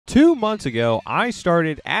2 months ago, I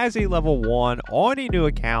started as a level 1 on a new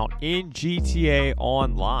account in GTA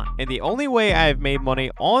Online. And the only way I've made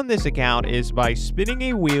money on this account is by spinning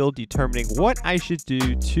a wheel determining what I should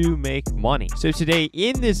do to make money. So today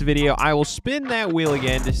in this video, I will spin that wheel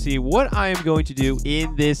again to see what I am going to do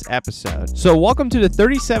in this episode. So welcome to the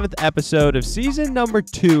 37th episode of season number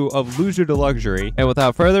 2 of Loser to Luxury. And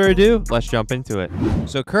without further ado, let's jump into it.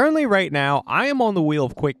 So currently right now, I am on the wheel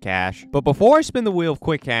of quick cash. But before I spin the wheel of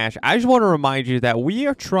quick cash, I just want to remind you that we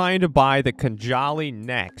are trying to buy the Conjali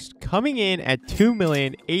next, coming in at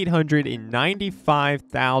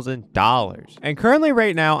 $2,895,000. And currently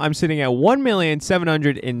right now, I'm sitting at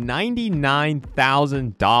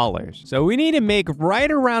 $1,799,000. So we need to make right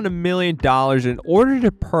around $1 million in order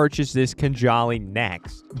to purchase this Conjali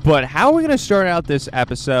next. But how are we going to start out this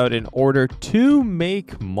episode in order to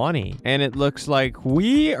make money? And it looks like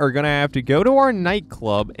we are going to have to go to our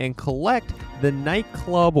nightclub and collect the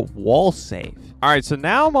nightclub wall safe. All right, so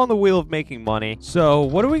now I'm on the wheel of making money. So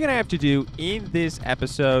what are we gonna have to do in this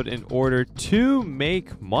episode in order to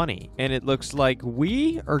make money? And it looks like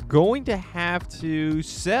we are going to have to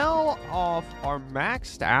sell off our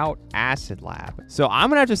maxed out acid lab. So I'm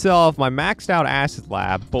gonna have to sell off my maxed out acid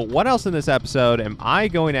lab, but what else in this episode am I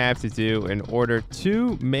going to have to do in order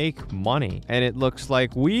to make money? And it looks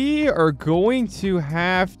like we are going to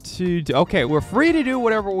have to do, okay, we're free to do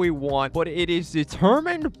whatever we want, but it is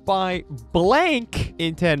determined by blank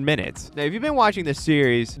in 10 minutes. Now, if you've been watching this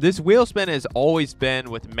series, this wheel spin has always been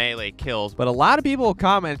with melee kills, but a lot of people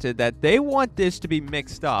commented that they want this to be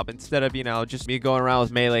mixed up instead of, you know, just me going around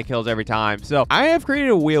with melee kills every time. So I have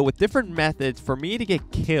created a wheel with different methods for me to get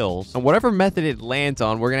kills, and whatever method it lands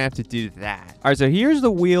on, we're gonna have to do that. All right, so here's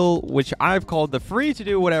the wheel, which I've called the free to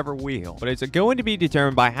do whatever wheel, but it's going to be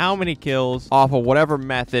determined by how many kills off of whatever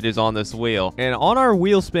method is on this wheel. And on our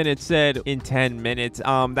wheel spin, it said in 10 minutes.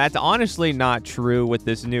 That's honestly not true with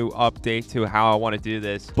this new update to how I want to do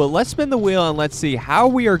this. But let's spin the wheel and let's see how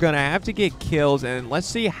we are going to have to get kills, and let's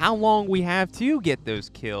see how long we have to get those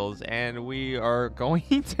kills. And we are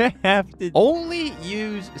going to have to only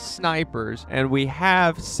use snipers, and we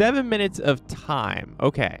have 7 minutes of time.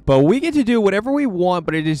 Okay, but we get to do whatever we want,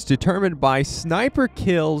 but it is determined by sniper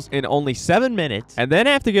kills in only 7 minutes, and then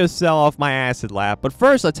I have to go sell off my acid lab. But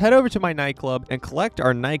first, let's head over to my nightclub and collect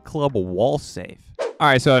our nightclub wall safe. All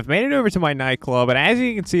right, so I've made it over to my nightclub, and as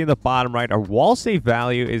you can see in the bottom right, our wall safe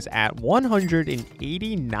value is at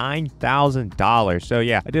 $189,000. So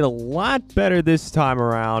yeah, I did a lot better this time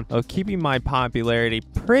around of keeping my popularity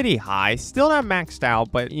pretty high. Still not maxed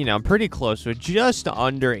out, but you know, pretty close to just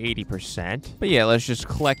under 80%. But yeah, let's just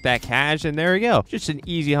collect that cash, and there we go. Just an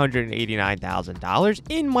easy $189,000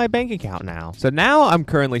 in my bank account now. So now I'm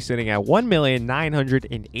currently sitting at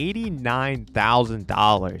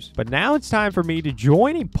 $1,989,000. But now it's time for me to join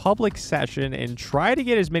a public session and try to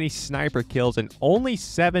get as many sniper kills in only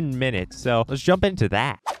 7 minutes. So let's jump into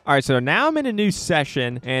that. All right, so now I'm in a new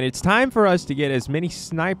session, and it's time for us to get as many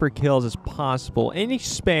sniper kills as possible in a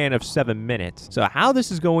span of 7 minutes. So how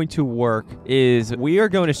this is going to work is we are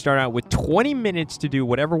going to start out with 20 minutes to do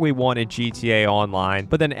whatever we want in GTA Online,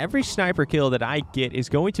 but then every sniper kill that I get is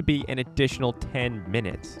going to be an additional 10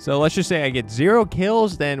 minutes. So let's just say I get 0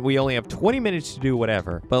 kills, then we only have 20 minutes to do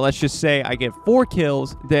whatever. But let's just say I get 4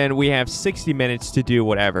 kills, then we have 60 minutes to do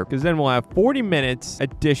whatever, because then we'll have 40 minutes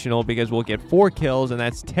additional because we'll get 4 kills, and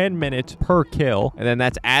that's 10 minutes per kill, and then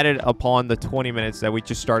that's added upon the 20 minutes that we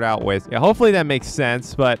just start out with. Yeah, hopefully that makes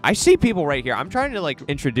sense. But I see people right here. I'm trying to like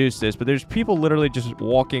introduce this, but there's people literally just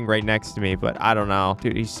walking right next to me, but I don't know.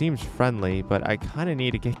 Dude, he seems friendly, but I kind of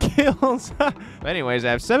need to get kills. But anyways,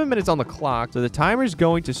 I have 7 minutes on the clock, so the timer's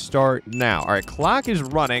going to start now. All right, clock is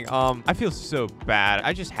running. I feel so bad.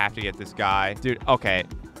 I just have to get this guy. Dude, okay.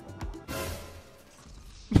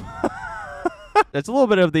 That's a little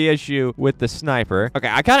bit of the issue with the sniper. Okay,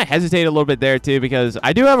 I kind of hesitate a little bit there too, because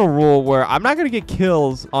I do have a rule where I'm not going to get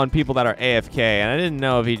kills on people that are AFK, and I didn't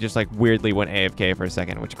know if he just like weirdly went AFK for a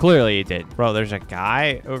second, which clearly he did. Bro, there's a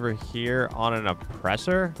guy over here on an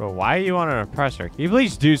oppressor. Bro, why are you on an oppressor? Can you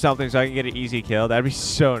please do something so I can get an easy kill? That'd be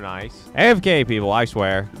so nice. AFK people, I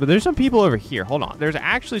swear. But there's some people over here. Hold on. There's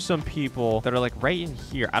actually some people that are like right in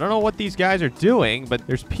here. I don't know what these guys are doing, but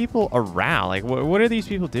there's people around. Like, what are these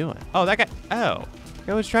people doing? Oh, that guy. Oh.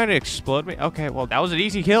 He was trying to explode me. Okay, well, that was an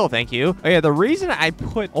easy kill. Thank you. Oh, yeah, the reason I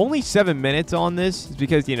put only 7 minutes on this is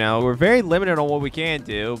because, you know, we're very limited on what we can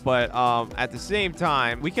do. But at the same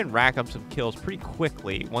time, we can rack up some kills pretty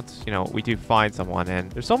quickly once, you know, we do find someone.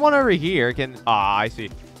 And there's someone over here. I see.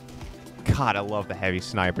 God, I love the heavy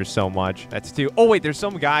snipers so much. That's 2. Oh, wait, there's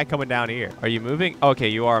some guy coming down here. Are you moving? Okay,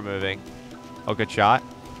 you are moving. Oh, good shot.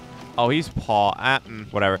 Oh, he's Paul.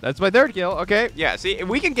 Whatever. That's my third kill. Okay. Yeah, see, if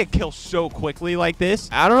we can get kills so quickly like this,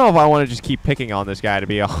 I don't know if I want to just keep picking on this guy, to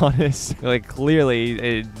be honest. Like, clearly,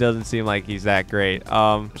 it doesn't seem like he's that great.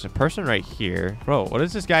 There's a person right here. Bro, what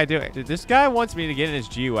is this guy doing? Dude, this guy wants me to get in his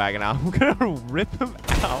G-Wagon. I'm going to rip him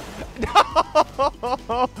out.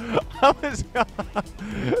 No!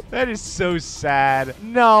 That is so sad.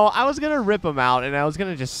 No, I was going to rip him out, and I was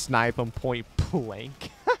going to just snipe him point blank.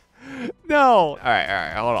 No. All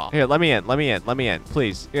right, hold on. Here, let me in,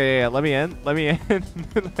 please. Yeah, let me in. Let me in.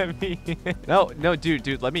 No,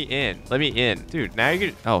 dude, let me in. Dude, now you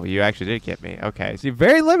can. Oh, you actually did get me. Okay, so you're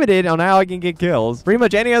very limited on how I can get kills. Pretty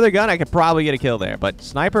much any other gun, I could probably get a kill there. But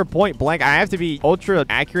sniper point blank, I have to be ultra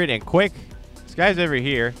accurate and quick. This guy's over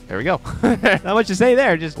here. There we go. Not much to say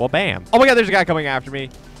there. Just, well, bam. Oh my God, there's a guy coming after me.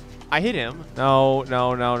 I hit him. No.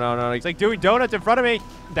 He's like doing donuts in front of me.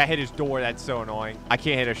 That hit his door. That's so annoying. I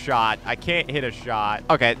can't hit a shot.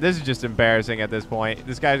 Okay, this is just embarrassing at this point.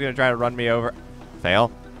 This guy's going to try to run me over. Fail.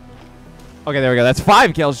 Okay, there we go. That's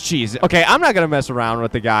 5 kills. Jeez. Okay, I'm not going to mess around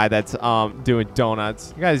with the guy that's doing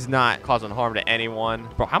donuts. The guy's not causing harm to anyone.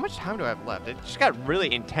 Bro, how much time do I have left? It just got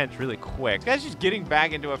really intense really quick. This guy's just getting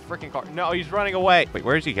back into a freaking car. No, he's running away. Wait,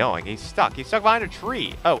 where is he going? He's stuck. He's stuck behind a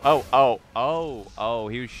tree. Oh,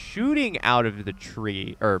 he was shooting out of the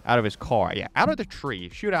tree, or out of his car. Yeah, out of the tree.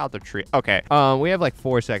 Shoot out the tree. Okay, we have like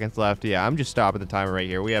 4 seconds left. Yeah, I'm just stopping the timer right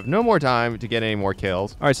here. We have no more time to get any more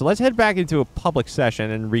kills. All right, so let's head back into a public session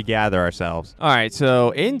and regather ourselves. All right,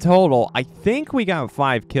 so in total, I think we got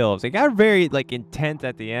 5 kills. It got very like intense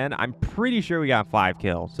at the end. I'm pretty sure we got 5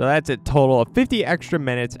 kills. So that's a total of 50 extra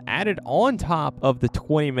minutes added on top of the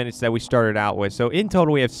 20 minutes that we started out with. So in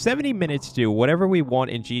total, we have 70 minutes to do whatever we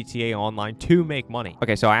want in GTA Online to make money.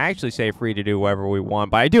 Okay, so I actually say free to do whatever we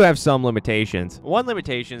want, but I do have some limitations. One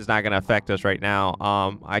limitation is not going to affect us right now.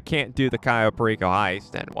 I can't do the Cayo Perico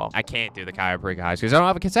heist. And, well, I can't do the Cayo Perico heist because I don't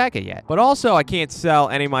have a Kaseka yet. But also, I can't sell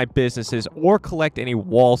any of my businesses or collect any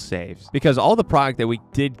wall saves because all the product that we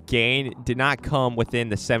did gain did not come within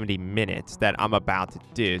the 70 minutes that I'm about to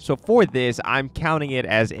do. So for this, I'm counting it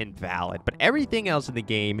as invalid, but everything else in the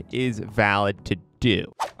game is valid to do.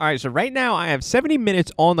 All right, so right now I have 70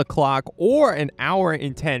 minutes on the clock or an hour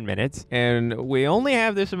and 10 minutes, and we only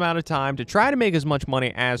have this amount of time to try to make as much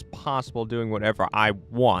money as possible doing whatever I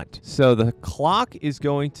want. So the clock is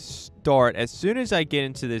going to start as soon as I get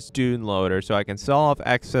into this dune loader so I can sell off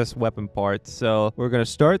excess weapon parts. So we're going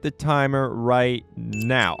to start the timer right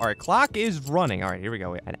now. All right, clock is running. All right, here we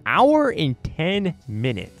go. An hour and 10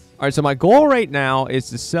 minutes. All right, so my goal right now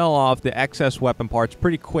is to sell off the excess weapon parts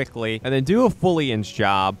pretty quickly and then do a Fullions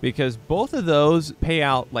job because both of those pay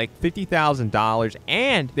out like $50,000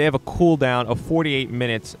 and they have a cooldown of 48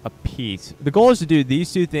 minutes apiece. The goal is to do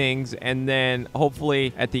these 2 things and then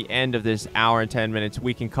hopefully at the end of this hour and 10 minutes,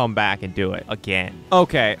 we can come back and do it again.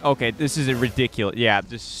 Okay, this is ridiculous. Yeah,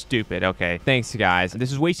 this is stupid. Okay, thanks, guys.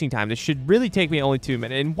 This is wasting time. This should really take me only 2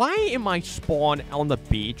 minutes. And why am I spawned on the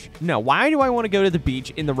beach? No, why do I want to go to the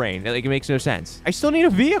beach in the rain? Like, it makes no sense. I still need a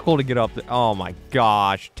vehicle to get up there. Oh my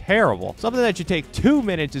gosh, terrible. Something that should take 2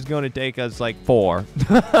 minutes is going to take us like 4.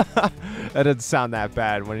 That doesn't sound that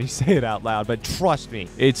bad when you say it out loud, but trust me,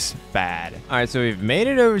 it's bad. All right, so we've made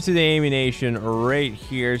it over to the ammunition right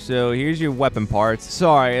here. So here's your weapon parts.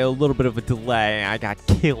 Sorry, a little bit of a delay. I got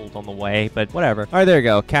killed on the way, but whatever. All right, there you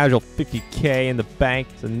go. Casual 50K in the bank.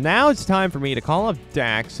 So now it's time for me to call up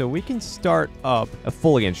Dax so we can start up a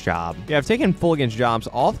Fullions job. Yeah, I've taken Fullions jobs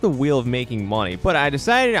off the wheel of making money, but I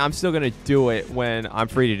decided I'm still gonna do it when I'm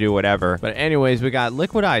free to do whatever. But anyways, we got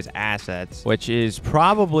liquidized assets, which is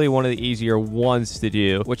probably one of the easier ones to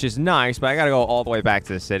do, which is nice, but I gotta go all the way back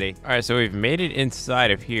to the city. All right, so we've made it inside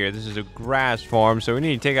of here. This is a grass farm, so we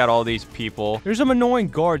need to take out all these people. There's some annoying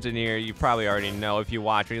guards in here. You probably already know if you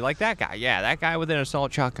watch me. Like that guy. Yeah, that guy with an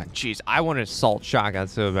assault shotgun. Jeez, I want an assault shotgun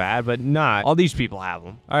so bad, but not. All these people have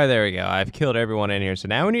them. All right, there we go. I've killed everyone in here. So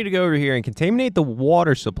now we need to go over here and contaminate the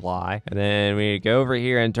water supply. And then we need to go over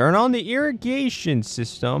here and turn on the irrigation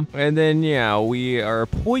system. And then, yeah, we are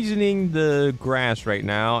poisoning the grass right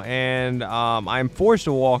now. And I'm forced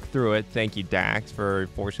to walk through it. Thank you, Dax, for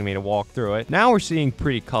forcing me to walk through it. Now we're seeing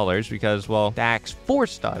pretty colors because, well, Dax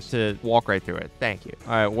forced us to walk right through it. Thank you.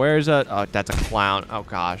 All right, where's a... Oh, that's a clown. Oh,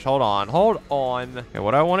 gosh. Hold on. Okay,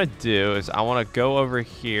 what I want to do is I want to go over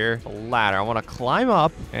here, the ladder. I want to climb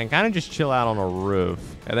up and kind of just chill out on a roof.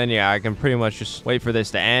 And then, yeah, I can pretty much just wait for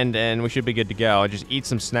this to end, and we should be good to go. Just eat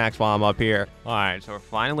some snacks while I'm up here. All right, so we're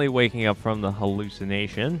finally waking up from the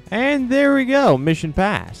hallucination. And there we go. Mission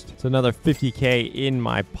passed. It's another 50K in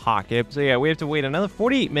my pocket. So yeah, we have to wait another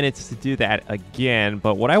 48 minutes to do that again.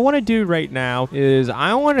 But what I want to do right now is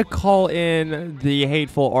I want to call in the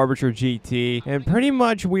Hateful Arbiter GT. And pretty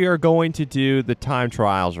much we are going to do the time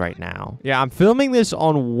trials right now. Yeah, I'm filming this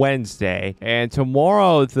on Wednesday. And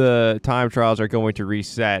tomorrow the time trials are going to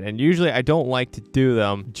reset. And usually I don't like to do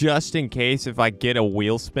them just in case if I get a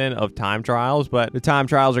wheel spin of time trials. But the time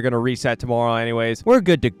trials are going to reset tomorrow anyways. We're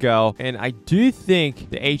good to go. And I do think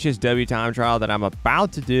the HSW time trial that I'm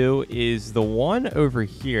about to do is the one over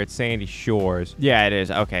here at Sandy Shores. Yeah, it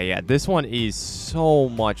is. Okay, yeah. This one is so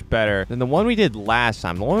much better than the one we did last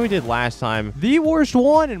time. The one we did last time, the worst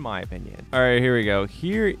one in my opinion. All right, here we go.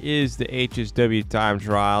 Here is the HSW time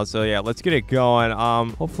trial. So yeah, let's get it going.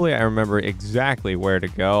 Hopefully I remember exactly where to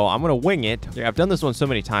go. I'm going to wing it. Yeah, I've done this one so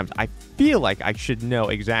many times. I feel like I should know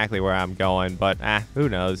exactly where I'm going. But who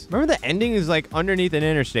knows? Remember the ending is like underneath an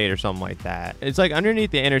interstate or something like that. It's like underneath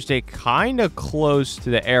the interstate, kind of close to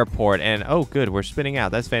the airport. And oh, good, we're spinning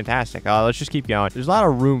out. That's fantastic. Let's just keep going. There's a lot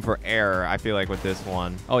of room for error, I feel like, with this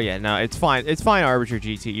one. Oh yeah, no, it's fine. It's fine, Arbiter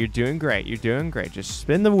GT. You're doing great. You're doing great. Just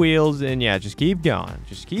spin the wheels and yeah, just keep going.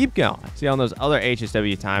 Just keep going. See, on those other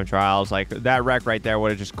HSW time trials, like that wreck right there would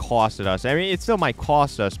have just costed us. I mean, it still might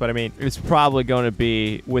cost us, but I mean, it's probably going to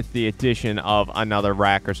be with the addition of another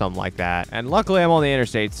wreck or something like that. And luckily, I'm on the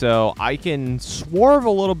interstate, so I can swerve a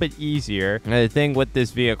little bit easier. And the thing with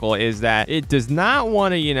this vehicle is that it does not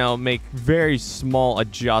want to, you know, make very small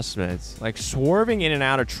adjustments. Like swerving in and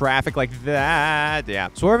out of traffic like that. Yeah,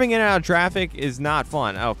 swerving in and out of traffic is not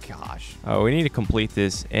fun. Oh, gosh. Oh, we need to complete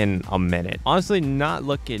this in a minute. Honestly, not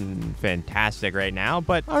looking fantastic right now,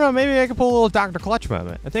 but I don't know, maybe I can pull a little Dr. Clutch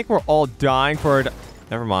moment. I think we're all dying for it.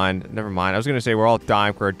 Never mind. I was going to say we're all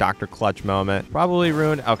dying for a Dr. Clutch moment. Probably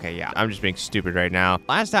ruined. Okay, yeah. I'm just being stupid right now.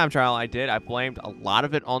 Last time trial I did, I blamed a lot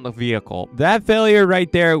of it on the vehicle. That failure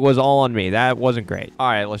right there was all on me. That wasn't great. All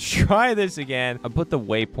right, let's try this again. I put the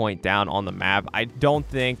waypoint down on the map. I don't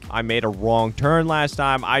think I made a wrong turn last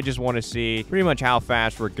time. I just want to see pretty much how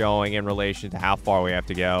fast we're going in relation to how far we have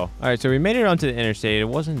to go. All right, so we made it onto the interstate. It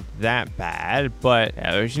wasn't that bad, but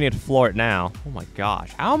yeah, we just need to floor it now. Oh my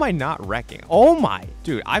gosh. How am I not wrecking? Oh my.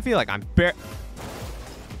 Dude, I feel like I'm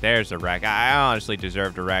There's a wreck. I honestly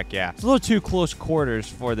deserved a wreck, yeah. It's a little too close quarters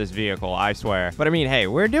for this vehicle, I swear. But I mean, hey,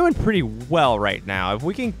 we're doing pretty well right now. If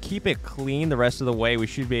we can keep it clean the rest of the way, we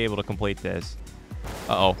should be able to complete this.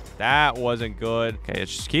 Uh-oh, that wasn't good. Okay,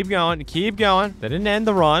 let's just keep going. Keep going. That didn't end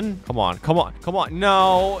the run. Come on, come on, come on.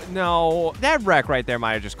 No, no. That wreck right there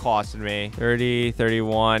might have just costed me. 30,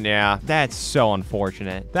 31. Yeah, that's so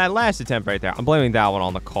unfortunate. That last attempt right there, I'm blaming that one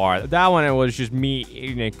on the car. That one, it was just me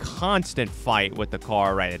in a constant fight with the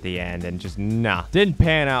car right at the end and just didn't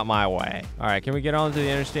pan out my way. All right, can we get onto the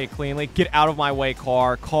interstate cleanly? Get out of my way,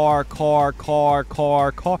 car. Car.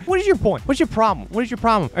 What is your point? What's your problem? What is your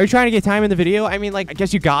problem? Are you trying to get time in the video? I mean, like, I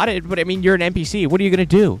guess you got it, but I mean, you're an NPC. What are you going to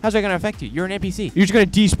do? How's that going to affect you? You're an NPC. You're just going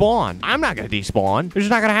to despawn. I'm not going to despawn. It's just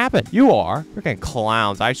not going to happen. You are. Freaking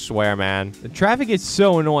clowns. I swear, man. The traffic is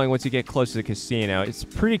so annoying once you get close to the casino. It's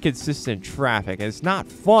pretty consistent traffic, and it's not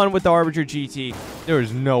fun with the Arbiter GT. There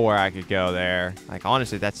was nowhere I could go there. Like,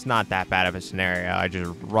 honestly, that's not that bad of a scenario. I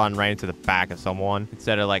just run right into the back of someone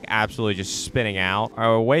instead of, like, absolutely just spinning out.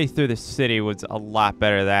 Our way through the city was a lot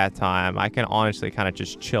better that time. I can honestly kind of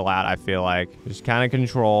just chill out, I feel like. Just kind of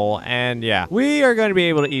control, and yeah, we are going to be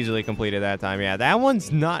able to easily complete it that time. Yeah, that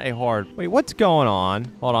one's not a hard. Wait, what's going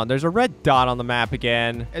on? Hold on, there's a red dot on the map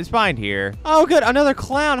again. It's fine here. Oh, good, another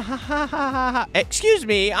clown. Ha ha ha ha ha. Excuse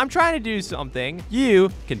me, I'm trying to do something. You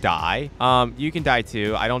can die. You can die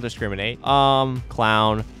too. I don't discriminate.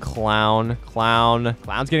 Clown. Clown's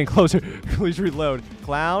getting closer. Please reload.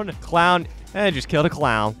 Clown. And just killed a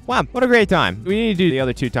clown. Wow, what a great time. We need to do the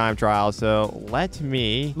other 2 time trials, so let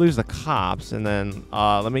me lose the cops, and then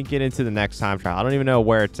let me get into the next time trial. I don't even know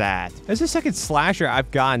where it's at. It's the second slasher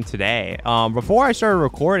I've gotten today. Before I started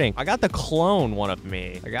recording, I got the clone one of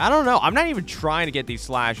me. Like, I don't know. I'm not even trying to get these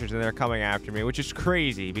slashers, and they're coming after me, which is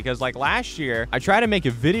crazy, because, like, last year, I tried to make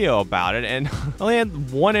a video about it, and I only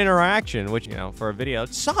had 1 interaction, which, you know, for a video,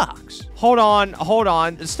 it sucks. Hold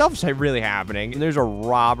on. Stuff's really happening. There's a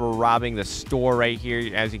robber robbing the store right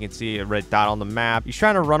here. As you can see, a red dot on the map. He's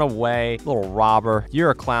trying to run away. Little robber. You're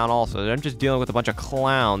a clown also. I'm just dealing with a bunch of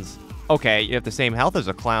clowns. Okay, you have the same health as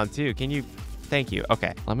a clown too. Can you Thank you.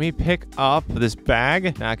 Okay, let me pick up this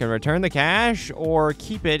bag. Now I can return the cash or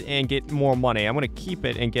keep it and get more money. I'm gonna keep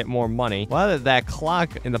it and get more money. While that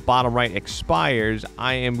clock in the bottom right expires,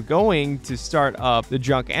 I am going to start up the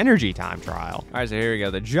junk energy time trial. All right, so here we go.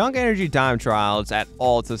 The junk energy time trial is at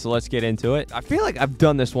Alta, so let's get into it. I feel like I've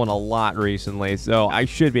done this one a lot recently, so I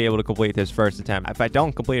should be able to complete this first attempt. If I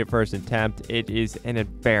don't complete it first attempt, it is an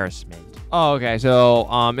embarrassment. Oh, okay, so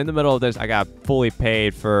in the middle of this, I got fully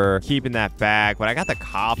paid for keeping that bag, but I got the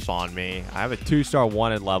cops on me. I have a 2-star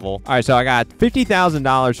wanted level. All right, so I got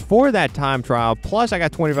 $50,000 for that time trial, plus I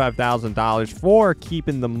got $25,000 for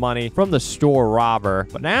keeping the money from the store robber.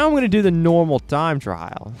 But now I'm going to do the normal time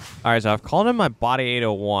trial. All right, so I've called in my body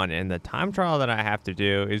 801, and the time trial that I have to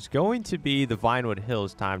do is going to be the Vinewood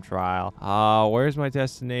Hills time trial. Where's my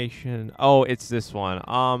destination? Oh, it's this one.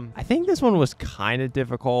 I think this one was kind of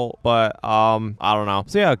difficult, but I don't know.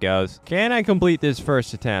 See how it goes. Can I complete this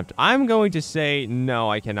first attempt? I'm going to say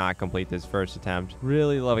no, I cannot complete this first attempt.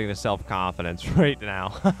 Really loving the self-confidence right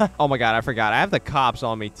now. Oh my god, I forgot. I have the cops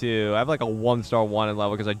on me too. I have like a 1-star wanted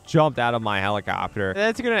level because I jumped out of my helicopter.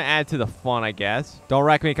 That's gonna add to the fun, I guess. Don't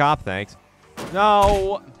wreck me, cop. Thanks.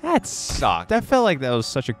 No, that sucked. I felt like that was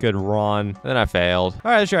such a good run. Then I failed.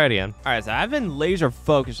 All right, let's try it again. All right, so I've been laser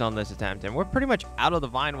focused on this attempt, and we're pretty much out of the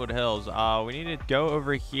Vinewood Hills. We need to go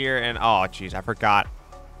over here and, oh, jeez, I forgot.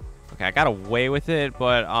 Okay, I got away with it,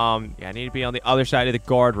 but, yeah, I need to be on the other side of the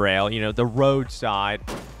guardrail, you know, the road side.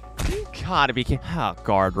 You gotta be kidding. Oh,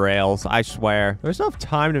 guardrails, I swear. There's enough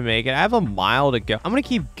time to make it. I have a mile to go. I'm gonna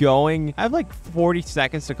keep going. I have like 40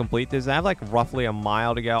 seconds to complete this. I have like roughly a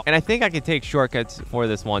mile to go. And I think I can take shortcuts for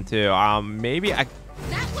this one too. Maybe I...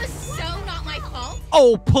 That was so not my fault.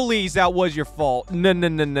 Oh, please, that was your fault. No, no,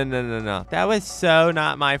 no, no, no, no, no. That was so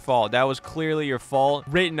not my fault. That was clearly your fault.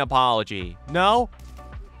 Written apology. No?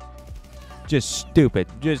 Just stupid.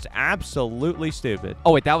 Just absolutely stupid.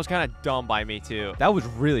 Oh, wait, that was kind of dumb by me, too. That was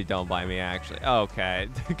really dumb by me, actually. Okay.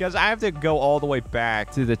 Because I have to go all the way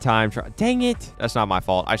back to the time trial. Dang it. That's not my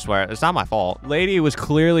fault. I swear. It's not my fault. Lady was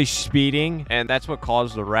clearly speeding, and that's what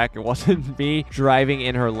caused the wreck. It wasn't me driving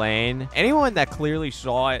in her lane. Anyone that clearly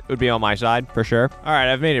saw it would be on my side, for sure. All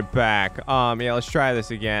right, I've made it back. Yeah, let's try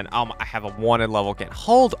this again. I have a wanted level again.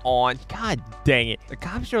 Hold on. God dang it. The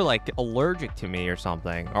cops are, like, allergic to me or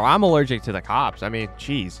something. Or I'm allergic to the cops. I mean,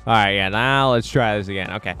 jeez. All right, yeah, now let's try this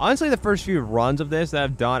again. Okay. Honestly, the first few runs of this that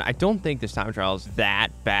I've done, I don't think this time trial is that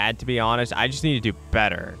bad, to be honest. I just need to do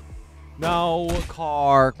better. No,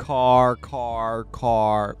 car.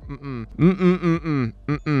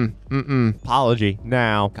 Apology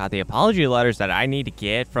now. God, the apology letters that I need to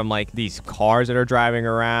get from like these cars that are driving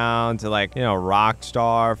around to like, you know,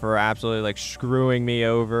 Rockstar for absolutely like screwing me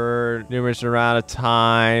over numerous amount of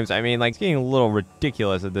times. I mean, like, it's getting a little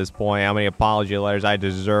ridiculous at this point how many apology letters I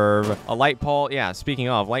deserve. A light pole. Yeah, speaking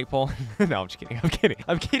of light pole. No, I'm just kidding.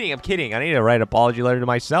 I'm kidding. I need to write an apology letter to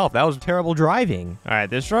myself. That was terrible driving. All right,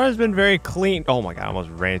 this run has been very clean. Oh my god, I almost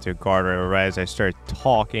ran into a guardrail right as I started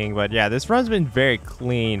talking. But yeah, this run's been very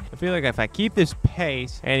clean. I feel like if I keep this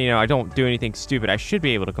pace and, you know, I don't do anything stupid, I should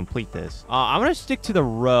be able to complete this. I'm gonna stick to the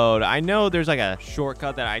road. I know there's like a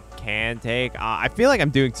shortcut that I can take. I feel like I'm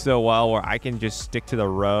doing so well where I can just stick to the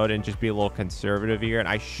road and just be a little conservative here, and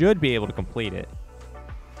I should be able to complete it.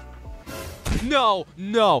 No.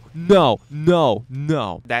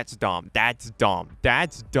 That's dumb.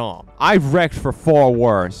 I've wrecked for far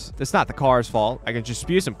worse. That's not the car's fault. I can just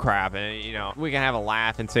spew some crap and, you know, we can have a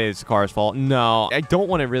laugh and say it's the car's fault. No, I don't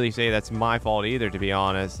want to really say that's my fault either, to be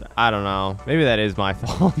honest. I don't know. Maybe that is my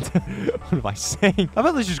fault. What am I saying? How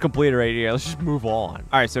about let's just complete it right here? Let's just move on.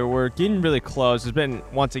 All right, so we're getting really close. It's been,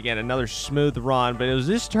 once again, another smooth run, but it was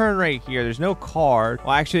this turn right here. There's no car.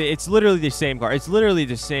 Well, actually, it's literally the same car. It's literally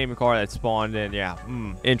the same car that spawned in. Yeah,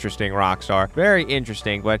 interesting, Rockstar. Very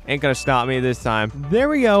interesting, but ain't gonna stop me this time. There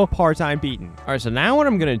we go, part-time beaten. All right, so now what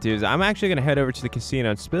I'm gonna do is I'm actually gonna head over to the casino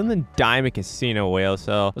and spin the Diamond Casino wheel.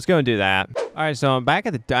 So let's go and do that. All right, so I'm back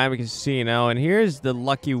at the Diamond Casino, and here's the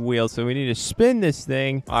lucky wheel. So we need to spin this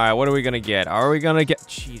thing. All right, what are we gonna get? Are we gonna get...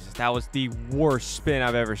 Jesus, that was the worst spin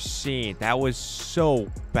I've ever seen. That was so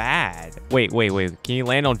bad. Wait. Can you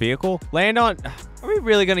land on vehicle? Land on... Are we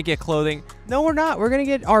really gonna get clothing? No, we're not. We're gonna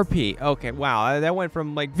get RP. Okay, wow. That went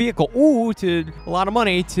from like vehicle, ooh, to a lot of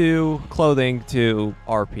money to clothing to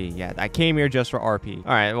RP. Yeah, I came here just for RP.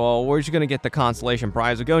 All right, well, we're just gonna get the consolation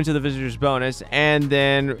prize. We'll go into the visitor's bonus, and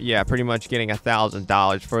then, yeah, pretty much getting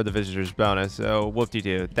 $1,000 for the visitor's bonus. So,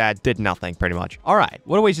 whoop-de-doo. That did nothing, pretty much. All right,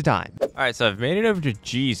 what a waste of time. All right, so I've made it over to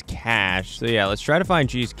G's Cash. So, yeah, let's try to find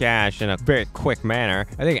G's Cash in a very quick manner.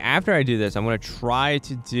 I think after I do this, I'm gonna try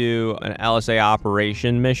to do an LSA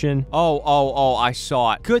operation mission. Oh, Oh, I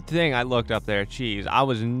saw it. Good thing I looked up there. Jeez, I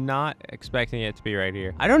was not expecting it to be right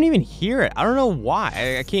here. I don't even hear it. I don't know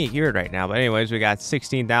why. I can't hear it right now. But anyways, we got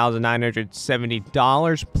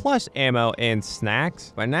 $16,970 plus ammo and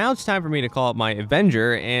snacks. But now it's time for me to call up my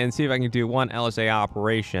Avenger and see if I can do one LSA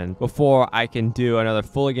operation before I can do another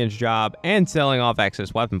full against job and selling off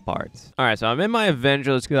excess weapon parts. All right, so I'm in my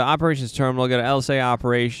Avenger. Let's go to operations terminal, go to LSA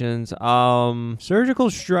operations. Surgical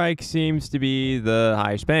strike seems to be the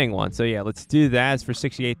highest paying one. So yeah, let's do that. It's for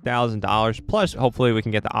 $68,000 plus hopefully we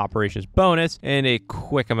can get the operations bonus in a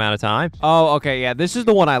quick amount of time. Oh, okay, yeah, this is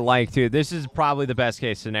the one I like too. This is probably the best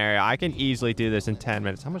case scenario. I can easily do this in 10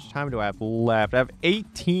 minutes. How much time do I have left? I have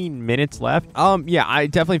 18 minutes left. Yeah, I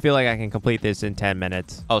definitely feel like I can complete this in 10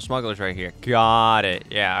 minutes. Oh, smuggler's right here. Got it.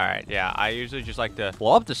 Yeah, all right. Yeah, I usually just like to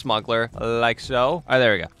blow up the smuggler like so. All right,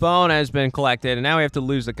 there we go. Phone has been collected, and now we have to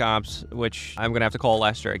lose the cops, which I'm gonna have to call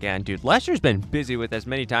Lester again. Dude, Lester's been busy with as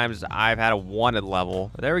many times as I've had a wanted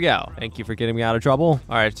level. But there we go. Thank you for getting me out of trouble.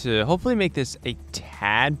 All right, to hopefully make this a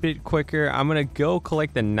tad bit quicker, I'm gonna go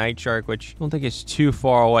collect the night shark, which I don't think is too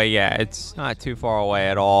far away. Yeah, it's not too far away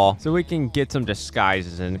at all. So we can get some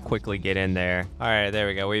disguises and quickly get in there. All right, there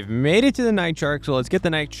we go. We've made it to the night shark, so let's get the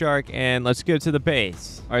night shark and let's go to the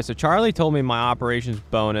base. All right, so Charlie told me my operations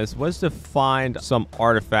bonus was to find some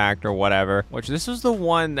artifact or whatever, which this was the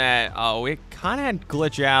one that we kind of had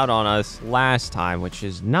glitch out on us last time, which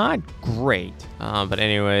is not great. But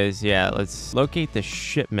anyways, yeah, let's locate the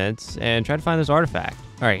shipments and try to find this artifact.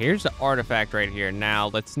 All right, here's the artifact right here.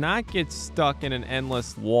 Now, let's not get stuck in an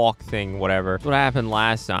endless walk thing, whatever. That's what happened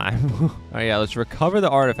last time. All right, yeah, let's recover the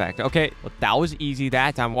artifact. Okay, well, that was easy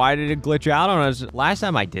that time. Why did it glitch out on us? Last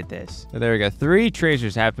time I did this. So there we go. 3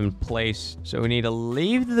 tracers have been placed. So we need to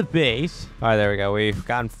leave the base. All right, there we go. We've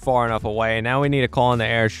gotten far enough away. Now we need to call in the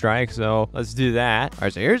airstrike, so let's do that. All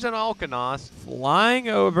right, so here's an Alkanos flying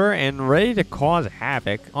over and ready to cause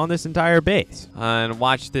havoc on this entire base. And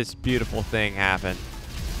watch this beautiful thing happen.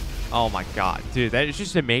 Oh my god, dude, that is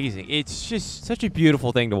just amazing. It's just such a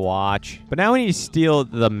beautiful thing to watch. But now we need to steal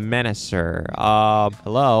the Menacer.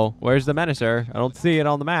 Hello? Where's the Menacer? I don't see it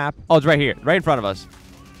on the map. Oh, it's right here, right in front of us.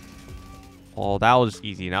 Oh, that was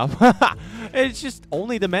easy enough. It's just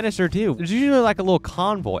only the Menacer too. There's usually like a little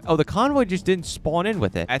convoy. Oh, the convoy just didn't spawn in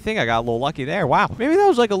with it. I think I got a little lucky there. Wow. Maybe that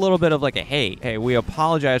was like a little bit of like a, hey, we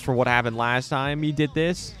apologize for what happened last time you did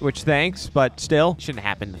this, which thanks, but still shouldn't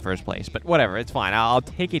happen in the first place. But whatever, it's fine. I'll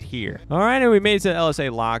take it here. All right, and we made it to the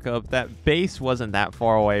LSA lockup. That base wasn't that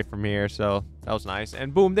far away from here, so that was nice.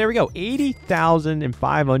 And boom, there we go.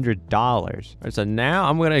 $80,500. All right, so now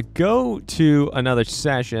I'm going to go to another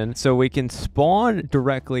session so we can spawn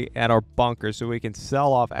directly at our bunker so we can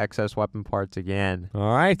sell off excess weapon parts again.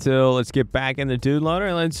 All right, so let's get back in the dude loader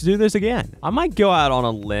and let's do this again. I might go out on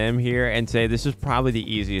a limb here and say this is probably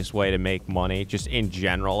the easiest way to make money just in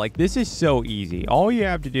general. Like, this is so easy. All you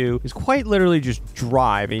have to do is quite literally just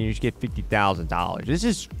drive and you just get $50,000. This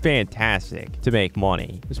is fantastic to make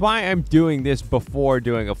money. That's why I'm doing this before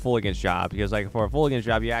doing a full against job, because like for a full against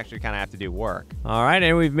job you actually kind of have to do work. All right,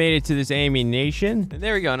 and we've made it to this ammunition, and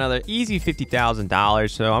there we go, another easy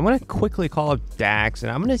 $50,000. So I'm gonna quickly call up Dax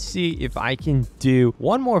and I'm gonna see if I can do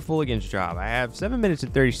one more full against job. I have 7 minutes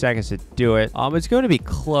and 30 seconds to do it. It's going to be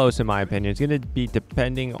close in my opinion. It's going to be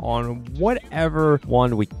depending on whatever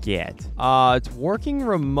one we get. It's working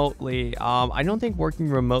remotely. I don't think working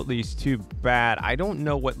remotely is too bad. I don't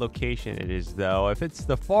know what location it is though. If it's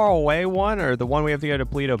the far away one or the one we have to go to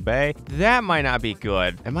Paleto Bay, that might not be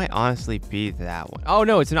good. It might honestly be that one. Oh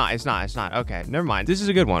no, it's not. It's not. Okay, never mind. This is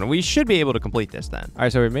a good one. We should be able to complete this then. All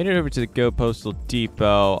right, so we made it over to the Go Postal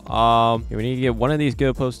Depot. We need to get one of these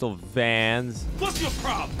Go Postal vans. What's your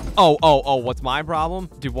problem? Oh, what's my problem?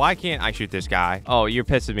 Dude, why can't I shoot this guy? Oh, you're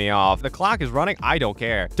pissing me off. The clock is running. I don't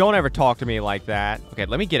care. Don't ever talk to me like that. Okay,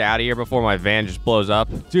 let me get out of here before my van just blows up.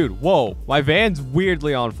 Dude, whoa. My van's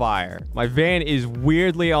weirdly on fire. My van is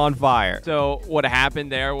weirdly on fire. So what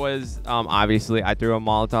happened there was, obviously, I threw a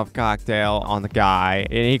Molotov cocktail on the guy,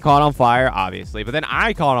 and he caught on fire, obviously. But then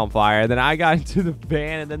I caught on fire. Then I got into the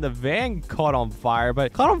van, and then the van caught on fire,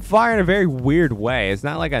 but caught on fire in a very weird way. It's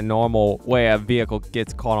not like a normal way a vehicle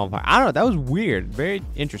gets caught on fire. I don't know. That was weird. Very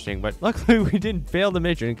interesting. But luckily, we didn't fail the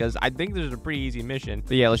mission because I think this is a pretty easy mission.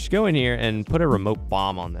 But yeah, let's just go in here and put a remote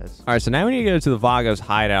bomb on this. All right, so now we need to go to the Vagos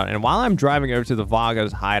hideout. And while I'm driving over to the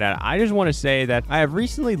Vagos hideout, I just want to say that I have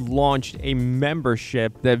recently launched a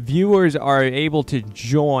membership that viewers are able to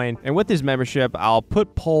join. And with this membership, I'll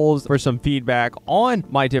put polls for some feedback on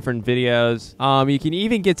my different videos. You can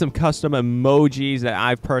even get some custom emojis that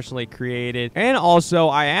I've personally created. And also,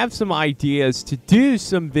 I have some ideas to do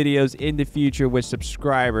some videos in the future with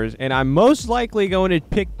subscribers. And I'm most likely going to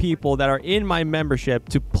pick people that are in my membership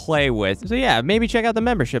to play with. So yeah, maybe check out the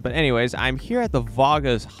membership. But anyways, I'm here at the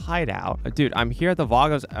Vagos hideout. Dude, I'm here at the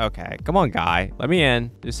Vagos. Okay, come on, guy. Let me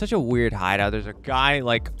in. There's such a weird hideout. There's a guy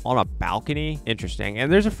like on a balcony. Interesting.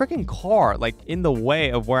 And there's a freaking car like in the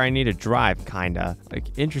way of where I need to drive, kinda. Like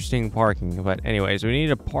interesting parking. But anyways, we need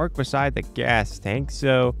to park beside the gas tank.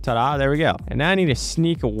 So ta-da, there we go. And now I need to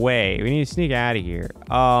sneak away. We need to sneak out of here.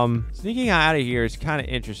 Sneaking out of here is kind of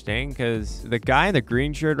interesting because the guy in the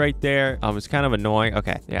green shirt right there is kind of annoying.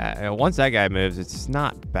 Okay, yeah, once that guy moves, it's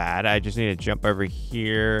not bad. I just need to jump over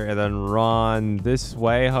here and then run this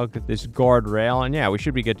way, hug this guardrail, and yeah, we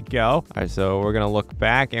should be good to go. All right, so we're gonna look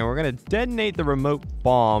back and we're gonna detonate the remote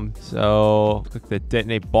bomb. So click the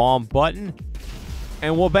detonate bomb button.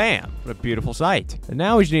 And well, bam, what a beautiful sight. And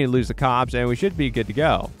now we just need to lose the cops and we should be good to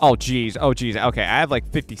go. Oh, geez. Oh, geez. Okay, I have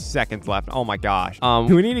like 50 seconds left. Oh, my gosh.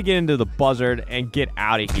 We need to get into the buzzard and get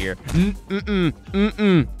out of here.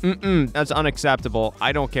 That's unacceptable.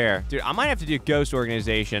 I don't care. Dude, I might have to do ghost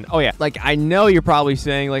organization. Oh, yeah. Like, I know you're probably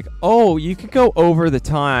saying, like, oh, you could go over the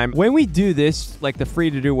time. When we do this, like the free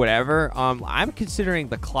to do whatever, I'm considering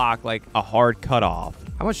the clock like a hard cutoff.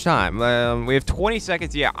 How much time? We have 20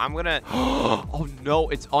 seconds. Yeah, I'm gonna... Oh, no,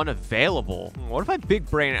 it's unavailable. What if I big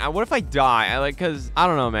brain it? What if I die? Because, I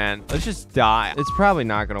don't know, man. Let's just die. It's probably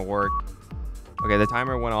not gonna work. Okay, the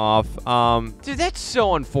timer went off. Dude, that's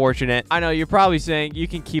so unfortunate. I know you're probably saying you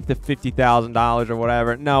can keep the $50,000 or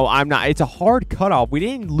whatever. No, I'm not. It's a hard cutoff. We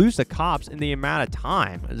didn't lose the cops in the amount of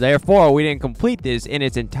time. Therefore, we didn't complete this in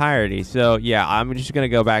its entirety. So, yeah, I'm just going to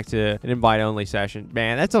go back to an invite-only session.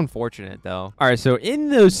 Man, that's unfortunate, though. All right, so in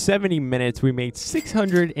those 70 minutes, we made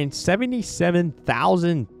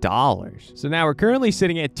 $677,000. So now we're currently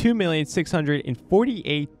sitting at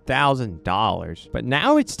 $2,648,000. But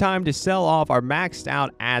now it's time to sell off our maxed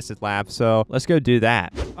out acid lab, so let's go do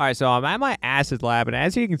that. All right, so I'm at my acid lab, and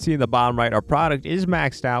as you can see in the bottom right, our product is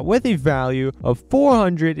maxed out with a value of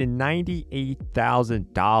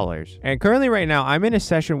 $498,000. And currently right now, I'm in a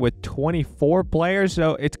session with 24 players,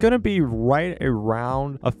 so it's gonna be right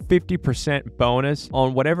around a 50% bonus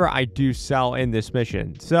on whatever I do sell in this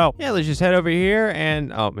mission. So yeah, let's just head over here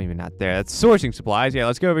and, oh, maybe not there. That's sourcing supplies. Yeah,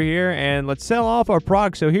 let's go over here and let's sell off our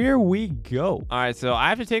product. So here we go. All right, so I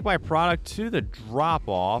have to take my product to the drop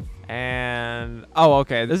off. And oh,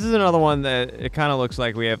 okay, this is another one that it kind of looks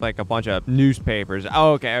like we have like a bunch of newspapers.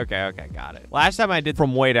 Oh, okay, got it. Last time I did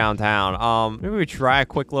from way downtown. Maybe we try a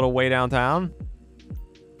quick little way downtown.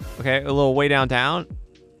 Okay, a little way downtown.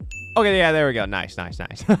 Okay, yeah, there we go. Nice. I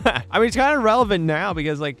mean, it's kind of relevant now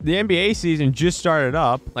because, like, the NBA season just started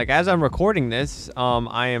up. Like, as I'm recording this,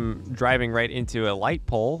 I am driving right into a light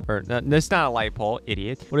pole. Or, it's not a light pole,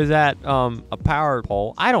 idiot. What is that? A power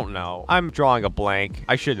pole? I don't know. I'm drawing a blank.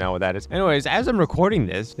 I should know what that is. Anyways, as I'm recording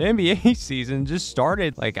this, the NBA season just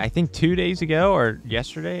started, like, I think 2 days ago or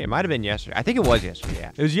yesterday. It might have been yesterday. I think it was yesterday,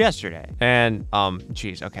 yeah. It was yesterday. And,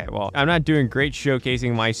 geez, okay, well, I'm not doing great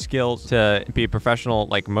showcasing my skills to be a professional,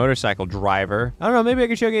 like, motorcycle driver. I don't know, maybe I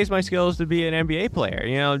could showcase my skills to be an NBA player,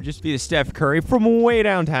 you know, just be the Steph Curry from way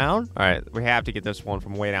downtown. All right, we have to get this one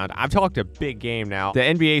from way downtown. I've talked a big game now. The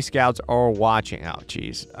NBA scouts are watching. Oh,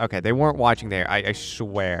 geez. Okay, they weren't watching there, I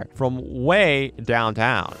swear. From way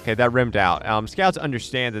downtown. Okay, that rimmed out. Scouts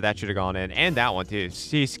understand that should have gone in, and that one too.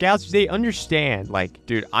 See, scouts, they understand, like,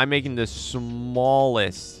 dude, I'm making the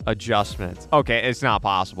smallest adjustments. Okay, it's not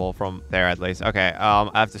possible from there at least. Okay, I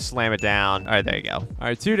have to slam it down. All right, there you go. All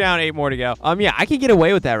right, 2 down, 8 more to go. Yeah, I can get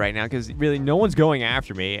away with that right now because really no one's going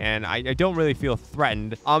after me and I don't really feel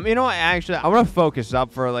threatened. You know what, actually, I want to focus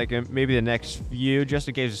up for like maybe the next few just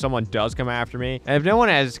in case someone does come after me. And if no one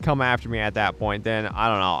has come after me at that point, then I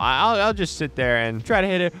don't know. I'll just sit there and try to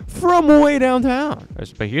hit it from way downtown.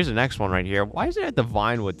 But here's the next one right here. Why is it at the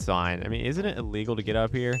Vinewood sign? I mean, isn't it illegal to get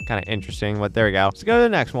up here? Kind of interesting, but there we go. Let's go to the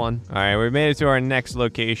next one. All right, we made it to our next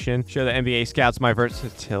location. Show the NBA scouts my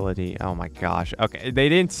versatility. Oh my gosh. Okay, they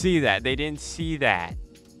didn't see that. They didn't see that.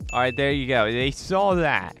 All right, there you go. They saw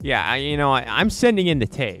that. Yeah, I'm sending in the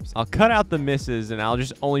tapes. I'll cut out the misses, and I'll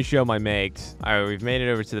just only show my makes. All right, we've made it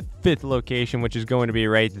over to the 5th location, which is going to be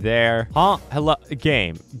right there. Huh? Hello?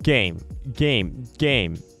 Game.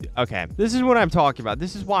 Okay, this is what I'm talking about.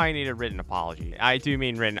 This is why I need a written apology. I do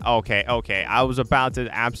mean written. Okay. I was about to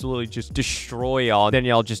absolutely just destroy y'all. Then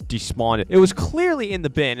y'all just despawned it. It was clearly in the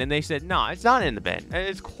bin, and they said, no, it's not in the bin.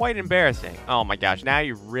 It's quite embarrassing. Oh my gosh, now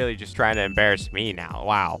you're really just trying to embarrass me now.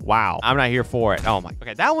 Wow. I'm not here for it. Oh my.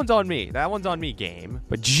 Okay, that one's on me. That one's on me, game.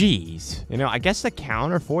 But geez, you know, I guess the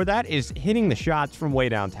counter for that is hitting the shots from way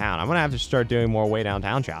downtown. I'm gonna have to start doing more way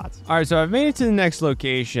downtown shots. All right, so I've made it to the next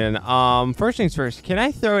location. First things first, can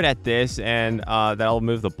I throw it at this and that'll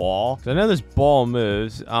move the ball? So I know this ball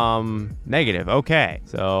moves. Negative. Okay,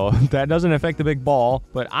 so that doesn't affect the big ball,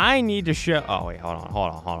 but I need to show. Oh wait, hold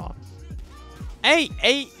on.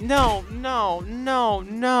 Hey, no.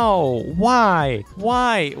 Why?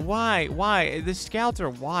 The scouts are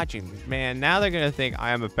watching, man. Now they're gonna think I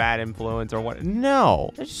am a bad influence or what? No,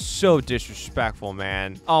 that's so disrespectful,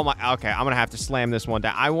 man. Oh my, okay, I'm gonna have to slam this one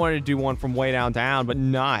down. I wanted to do one from way downtown, but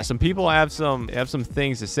not. Some people have some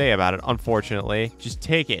things to say about it, unfortunately. Just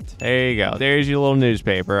take it. There you go. There's your little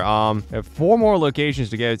newspaper. I have 4 more locations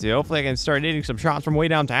to go to. Hopefully I can start hitting some shots from way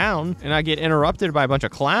downtown and not get interrupted by a bunch of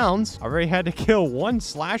clowns. I already had to kill 1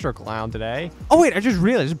 slasher clown today. Oh wait, I just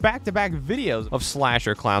realized back-to-back videos of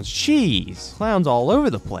slasher clowns. Jeez, clowns all over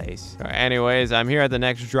the place. All right, anyways, I'm here at the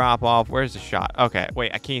next drop off. Where's the shot? Okay,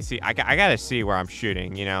 wait, I can't see. I gotta see where I'm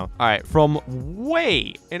shooting, you know. All right, from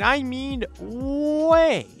way, and I mean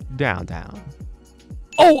way downtown.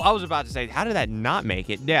 Oh, I was about to say, how did that not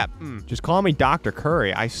make it? Yeah, just call me Dr.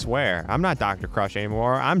 Curry, I swear. I'm not Dr. Crush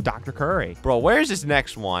anymore. I'm Dr. Curry. Bro, where's this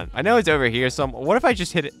next one? I know it's over here. What if I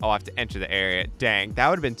just hit it? Oh, I have to enter the area. Dang, that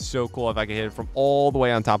would have been so cool if I could hit it from all the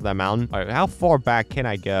way on top of that mountain. All right, how far back can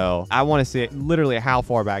I go? I want to see it. Literally, how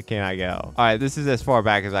far back can I go? All right, this is as far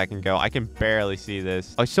back as I can go. I can barely see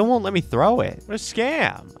this. Oh, still won't let me throw it. What a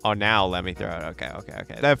scam. Oh, now let me throw it. Okay.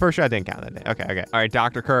 That first shot didn't count that day. Okay. All right,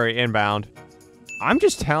 Dr. Curry inbound. I'm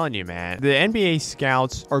just telling you, man, the NBA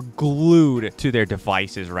scouts are glued to their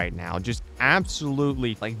devices right now. Just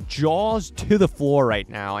absolutely like jaws to the floor right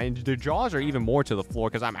now. And their jaws are even more to the floor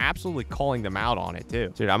because I'm absolutely calling them out on it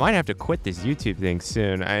too. Dude, I might have to quit this YouTube thing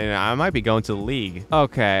soon. I might be going to the league.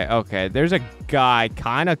 Okay. There's a guy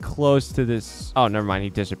kind of close to this. Oh, never mind.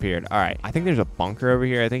 He disappeared. All right. I think there's a bunker over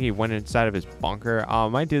here. I think he went inside of his bunker. I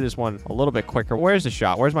might do this one a little bit quicker. Where's the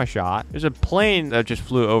shot? Where's my shot? There's a plane that just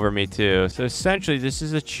flew over me too. So essentially, this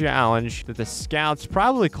is a challenge that the scouts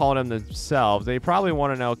probably called him themselves. They probably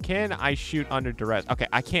want to know, can I shoot under duress? Okay,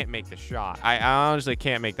 I can't make the shot. I honestly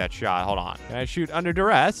can't make that shot. Hold on. Can I shoot under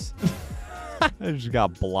duress? I just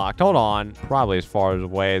got blocked. Hold on. Probably as far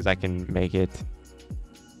away as I can make it.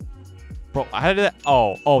 Bro, how did that?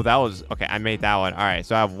 Oh, that was... Okay, I made that one. All right,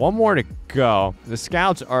 so I have one more to go. The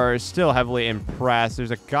scouts are still heavily impressed.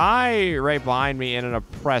 There's a guy right behind me in an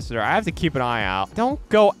oppressor. I have to keep an eye out. Don't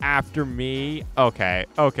go after me. Okay.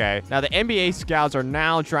 Now, the NBA scouts are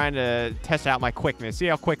now trying to test out my quickness. See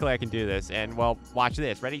how quickly I can do this. And, well, watch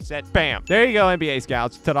this. Ready, set, bam. There you go, NBA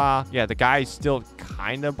scouts. Ta-da. Yeah, the guy's still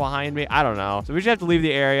kind of behind me. I don't know. So we just have to leave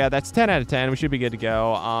the area. That's 10 out of 10. We should be good to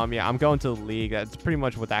go. Yeah, I'm going to the league. That's pretty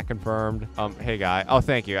much what that confirmed. Hey, guy. Oh,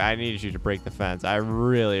 thank you. I needed you to break the fence. I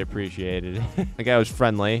really appreciated it. The guy was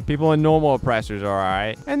friendly. People in normal oppressors are all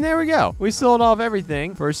right. And there we go. We sold off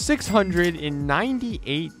everything for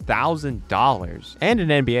 $698,000 and an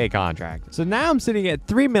NBA contract. So now I'm sitting at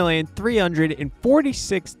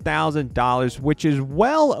 $3,346,000, which is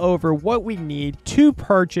well over what we need to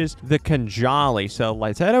purchase the Conjali. So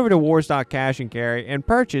let's head over to wars.cash and carry and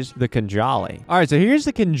purchase the Conjali. All right, so here's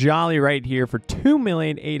the Conjali right here for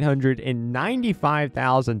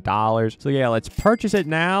 $2,895,000. So yeah, let's purchase it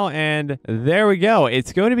now, and there we go.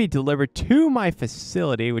 It's going to be delivered to my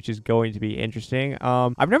facility, which is going to be interesting.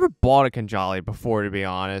 I've never bought a Conjali before, to be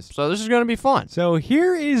honest, so this is going to be fun. So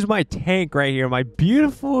here is my tank right here, my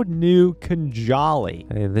beautiful new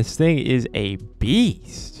Conjali. And this thing is a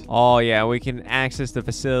beast. Oh yeah, we can access the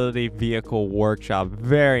facility vehicle workshop.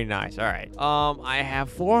 Very nice. All right. I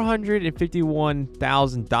have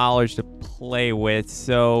 $451,000 to play with,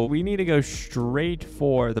 so we need to go straight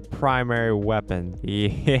for the primary weapon.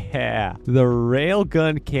 Yeah, the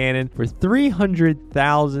railgun cannon for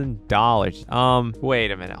 $300,000.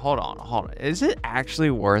 Wait a minute. Hold on. Is it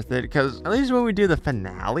actually worth it? Because at least when we do the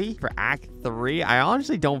finale for Act 3, I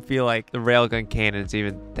honestly don't feel like the railgun cannon is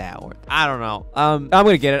even that worth it. I don't know. I'm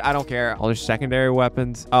gonna get it. I don't care. All their secondary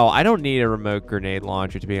weapons. Oh, I don't need a remote grenade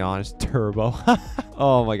launcher, to be honest. Turbo.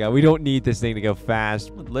 Oh my god, we don't need this thing to go fast.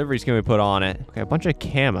 What livery's gonna be put on it? Okay, a bunch of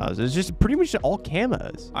camos. It's just pretty much all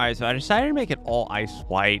camos. All right, so I decided to make it all ice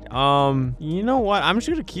white. You know what? I'm just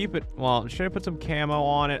gonna keep it. Well, should I put some camo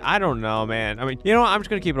on it? I don't know, man. I mean, you know what? I'm just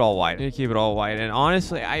gonna keep it all white. I'm gonna keep it all white. And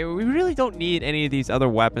honestly, we really don't need any of these other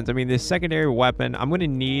weapons. I mean, this secondary weapon, I'm gonna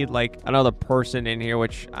need like another person in here,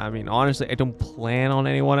 which I mean, honestly, I don't plan on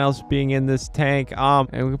anyone else being in this tank. And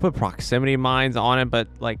we can put proximity mines on it, but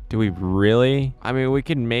like, do we really? I mean, we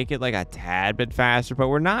can make it like a tad bit faster, but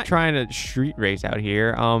we're not trying to street race out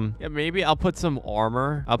here. Yeah, maybe I'll put some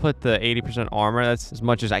armor. I'll put the 80% armor. That's as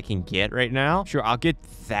much as I can get right now. Sure, I'll get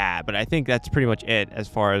that, but I think that's pretty much it as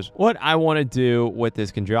far as what I want to do with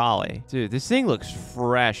this Kajali. Dude, this thing looks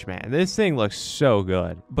fresh, man. This thing looks so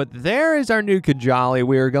good. But there is our new Kajali.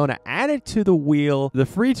 We are going to add it to the wheel, the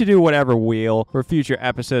free to do whatever wheel, for future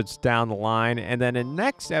episodes down the line. And then in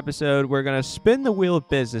next episode, we're going to spin the wheel of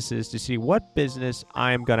businesses to see what business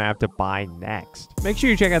I'm going to have to buy next. Make sure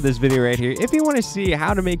you check out this video right here if you want to see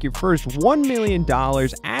how to make your first $1 million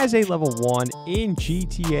as a level 1 in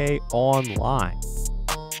GTA Online.